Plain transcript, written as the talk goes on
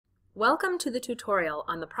Welcome to the tutorial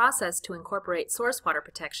on the process to incorporate source water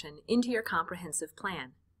protection into your comprehensive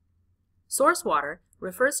plan. Source water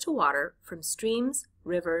refers to water from streams,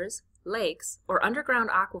 rivers, lakes, or underground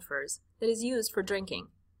aquifers that is used for drinking.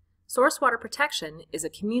 Source water protection is a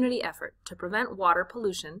community effort to prevent water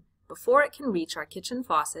pollution before it can reach our kitchen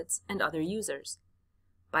faucets and other users.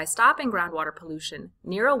 By stopping groundwater pollution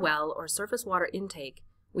near a well or surface water intake,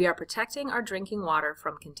 we are protecting our drinking water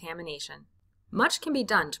from contamination. Much can be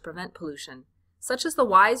done to prevent pollution, such as the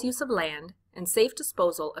wise use of land and safe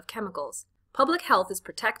disposal of chemicals. Public health is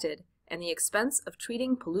protected, and the expense of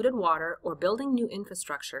treating polluted water or building new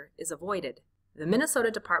infrastructure is avoided. The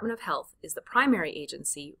Minnesota Department of Health is the primary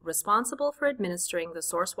agency responsible for administering the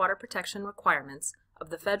source water protection requirements of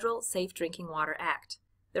the Federal Safe Drinking Water Act.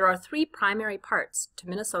 There are three primary parts to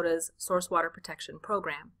Minnesota's source water protection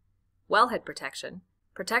program: wellhead protection,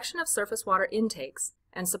 protection of surface water intakes,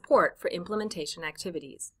 and support for implementation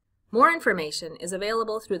activities. More information is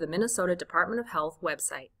available through the Minnesota Department of Health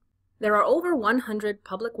website. There are over 100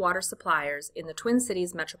 public water suppliers in the Twin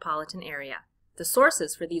Cities metropolitan area. The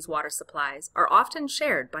sources for these water supplies are often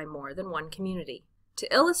shared by more than one community.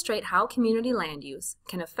 To illustrate how community land use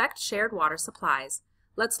can affect shared water supplies,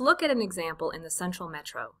 let's look at an example in the Central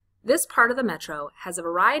Metro. This part of the metro has a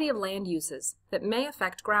variety of land uses that may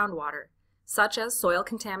affect groundwater, such as soil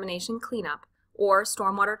contamination cleanup or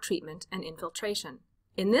stormwater treatment and infiltration.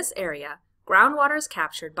 In this area, groundwater is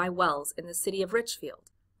captured by wells in the city of Richfield.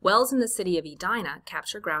 Wells in the city of Edina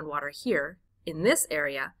capture groundwater here. In this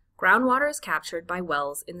area, groundwater is captured by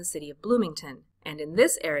wells in the city of Bloomington. And in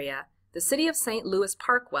this area, the city of St. Louis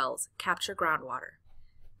Park wells capture groundwater.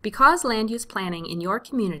 Because land use planning in your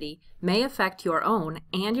community may affect your own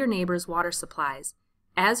and your neighbor's water supplies,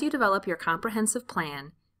 as you develop your comprehensive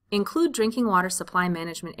plan, include drinking water supply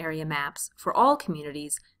management area maps for all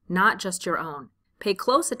communities, not just your own. Pay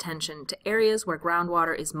close attention to areas where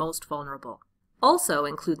groundwater is most vulnerable. Also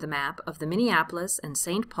include the map of the Minneapolis and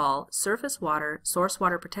St. Paul surface water source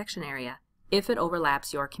water protection area if it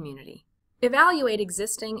overlaps your community. Evaluate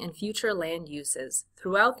existing and future land uses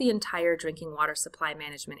throughout the entire drinking water supply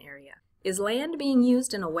management area. Is land being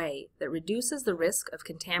used in a way that reduces the risk of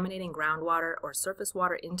contaminating groundwater or surface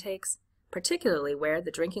water intakes, particularly where the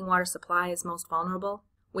drinking water supply is most vulnerable?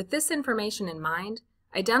 With this information in mind,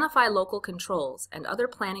 identify local controls and other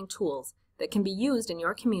planning tools that can be used in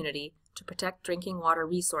your community to protect drinking water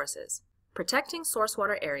resources. Protecting source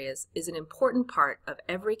water areas is an important part of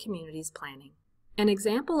every community's planning. An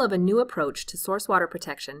example of a new approach to source water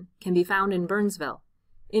protection can be found in Burnsville.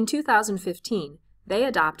 In 2015, they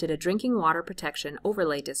adopted a drinking water protection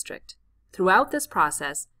overlay district. Throughout this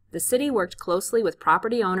process, the city worked closely with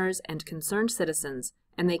property owners and concerned citizens,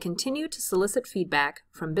 and they continue to solicit feedback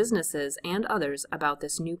from businesses and others about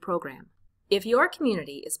this new program. If your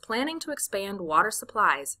community is planning to expand water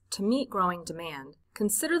supplies to meet growing demand,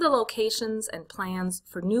 consider the locations and plans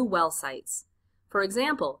for new well sites. For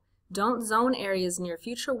example, don't zone areas near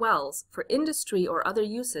future wells for industry or other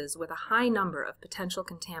uses with a high number of potential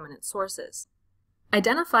contaminant sources.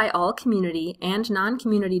 Identify all community and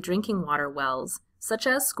non-community drinking water wells, such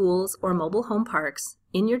as schools or mobile home parks,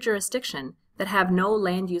 in your jurisdiction that have no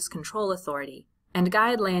land use control authority, and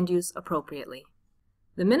guide land use appropriately.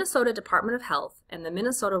 The Minnesota Department of Health and the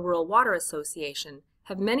Minnesota Rural Water Association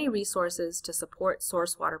have many resources to support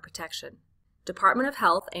source water protection. Department of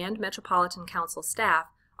Health and Metropolitan Council staff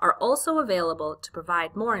are also available to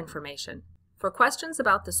provide more information. For questions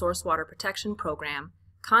about the source water protection program,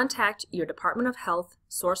 contact your Department of Health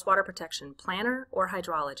source water protection planner or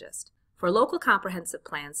hydrologist. For local comprehensive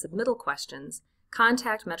plan submittal questions,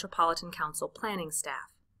 contact Metropolitan Council planning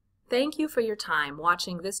staff. Thank you for your time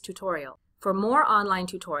watching this tutorial. For more online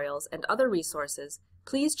tutorials and other resources,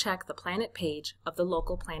 please check the PlanIt page of the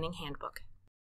Local Planning Handbook.